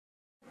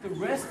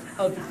rest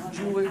of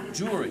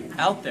Jewry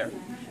out there,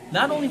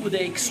 not only were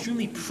they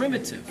extremely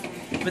primitive,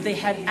 but they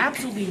had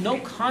absolutely no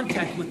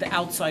contact with the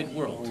outside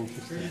world.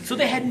 So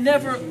they had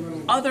never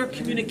other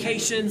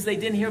communications. They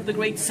didn't hear of the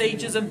great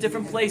sages of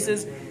different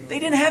places. They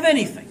didn't have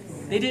anything.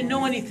 They didn't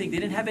know anything. They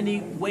didn't have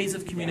any ways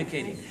of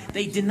communicating.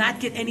 They did not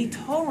get any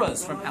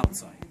Torahs from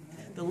outside.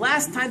 The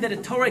last time that a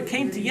Torah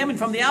came to Yemen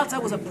from the outside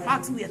was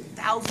approximately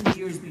 1,000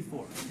 years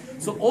before.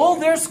 So all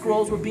their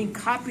scrolls were being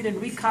copied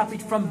and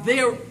recopied from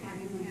their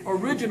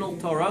original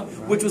Torah,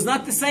 which was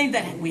not the same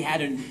that we had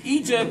in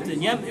Egypt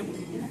and Yemen.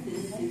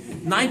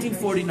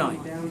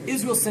 1949,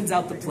 Israel sends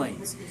out the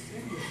planes.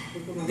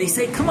 They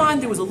say, come on,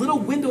 there was a little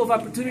window of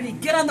opportunity.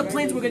 Get on the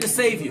planes, we're going to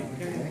save you.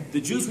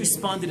 The Jews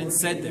responded and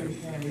said there,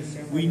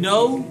 we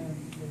know,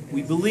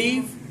 we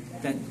believe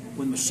that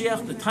when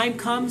Mashiach, the time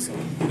comes,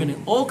 we're going to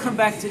all come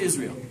back to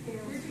Israel.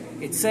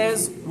 It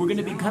says we're going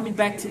to be coming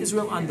back to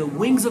Israel on the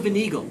wings of an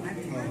eagle.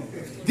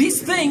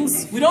 These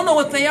things, we don't know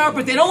what they are,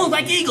 but they don't look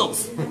like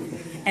eagles.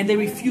 And they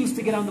refused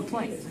to get on the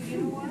plane.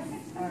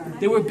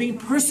 They were being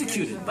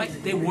persecuted,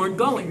 but they weren't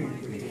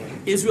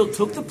going. Israel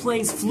took the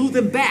planes, flew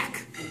them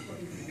back,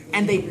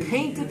 and they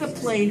painted the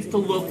planes to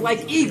look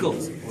like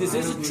eagles. This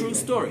is a true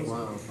story.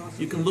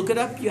 You can look it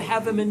up. You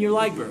have them in your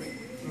library.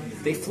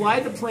 They fly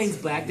the planes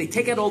back. They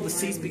take out all the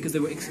seats because they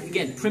were,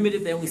 again,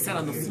 primitive. They only sat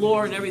on the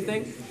floor and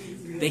everything.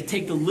 They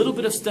take the little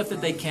bit of stuff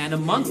that they can.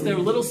 Amongst their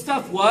little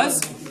stuff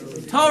was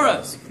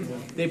Torahs.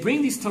 They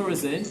bring these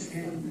Torahs in.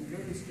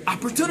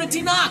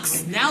 Opportunity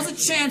knocks. Now's a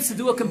chance to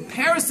do a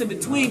comparison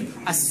between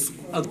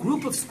a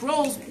group of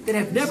scrolls that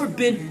have never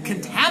been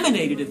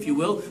contaminated, if you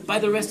will, by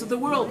the rest of the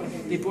world.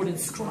 They brought in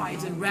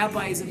scribes and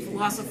rabbis and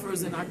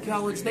philosophers and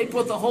archaeologists. They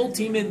brought the whole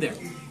team in there.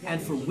 And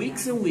for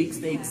weeks and weeks,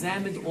 they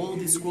examined all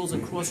these scrolls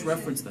and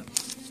cross-referenced them.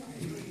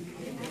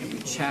 Every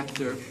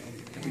chapter,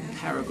 every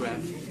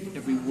paragraph,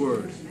 every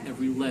word,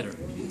 every letter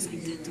was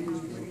identical.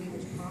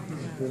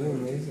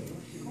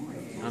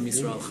 Am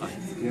Yisrael Chai.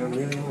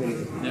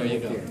 There you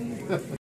go.